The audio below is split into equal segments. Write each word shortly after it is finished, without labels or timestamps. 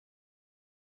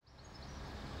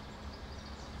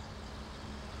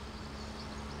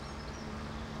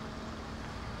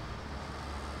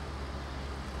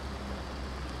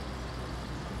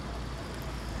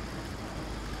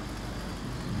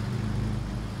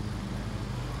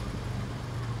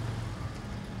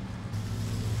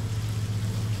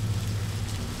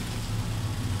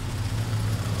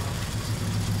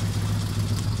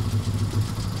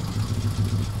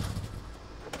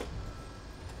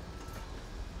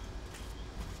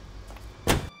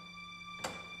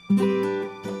I'm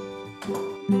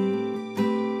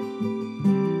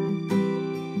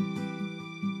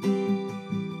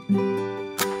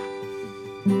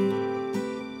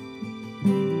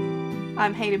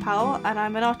Hayley Powell and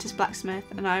I'm an artist blacksmith,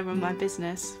 and I run my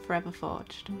business Forever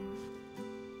Forged.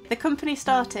 The company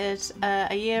started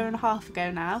a year and a half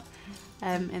ago now,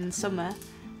 in summer,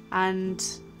 and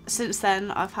since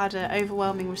then I've had an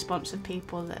overwhelming response of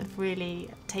people that have really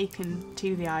taken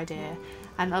to the idea,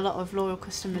 and a lot of loyal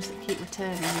customers that keep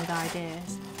returning with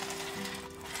ideas.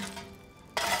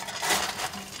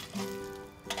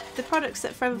 The products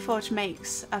that Forever Forged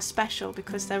makes are special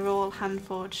because they're all hand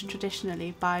forged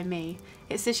traditionally by me.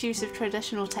 It's this use of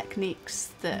traditional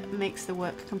techniques that makes the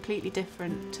work completely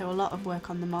different to a lot of work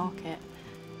on the market.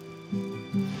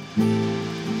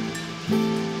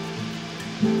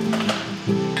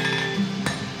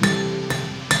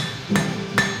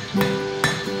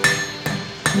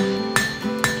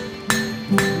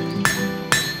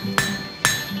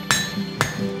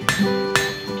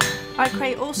 I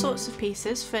create all sorts of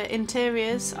pieces. For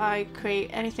interiors, I create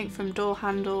anything from door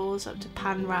handles up to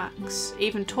pan racks,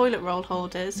 even toilet roll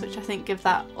holders, which I think give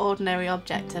that ordinary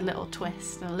object a little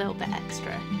twist and a little bit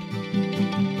extra.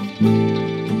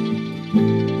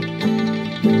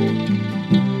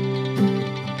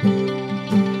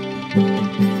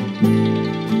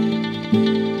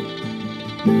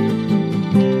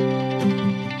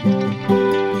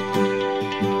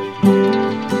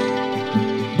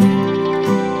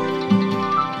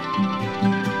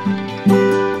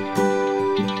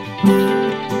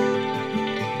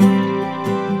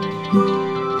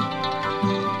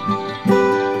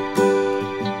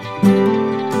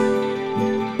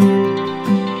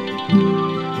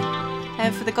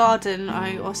 For the garden,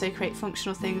 I also create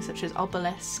functional things such as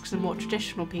obelisks and more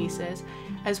traditional pieces,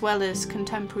 as well as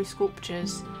contemporary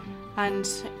sculptures. And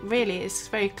really it's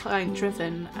very client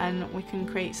driven, and we can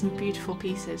create some beautiful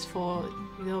pieces for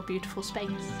your beautiful space.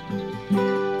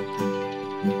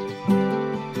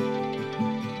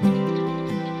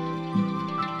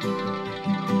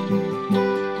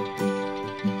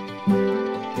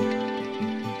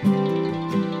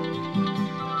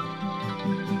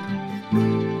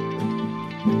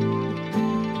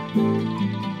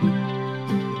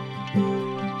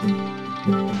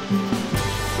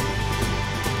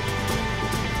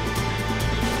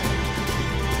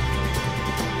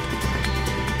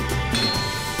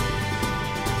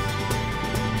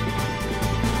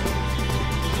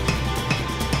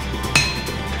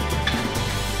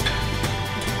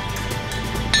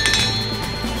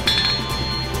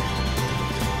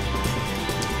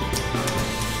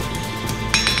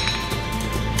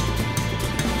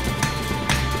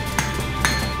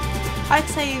 I'd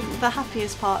say the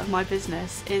happiest part of my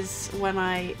business is when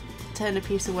I turn a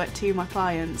piece of work to my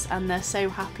clients and they're so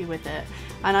happy with it,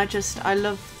 and I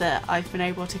love that I've been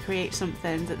able to create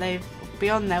something that they've,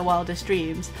 beyond their wildest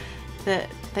dreams, that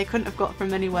they couldn't have got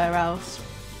from anywhere else.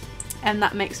 And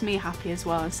that makes me happy as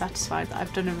well, and satisfied that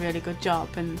I've done a really good job.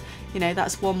 And you know,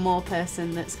 that's one more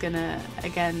person that's gonna,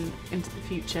 again into the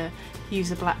future, use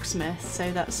a blacksmith,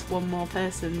 so that's one more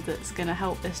person that's gonna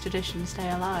help this tradition stay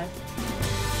alive.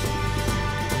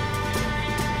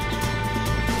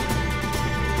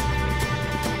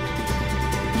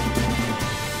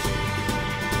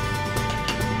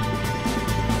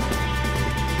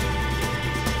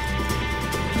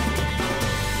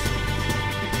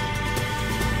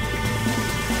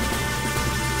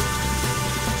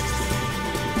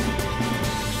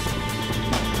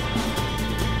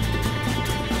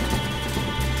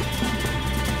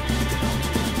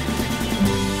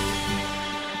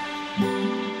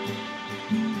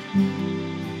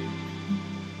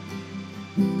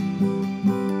 Mm-hmm.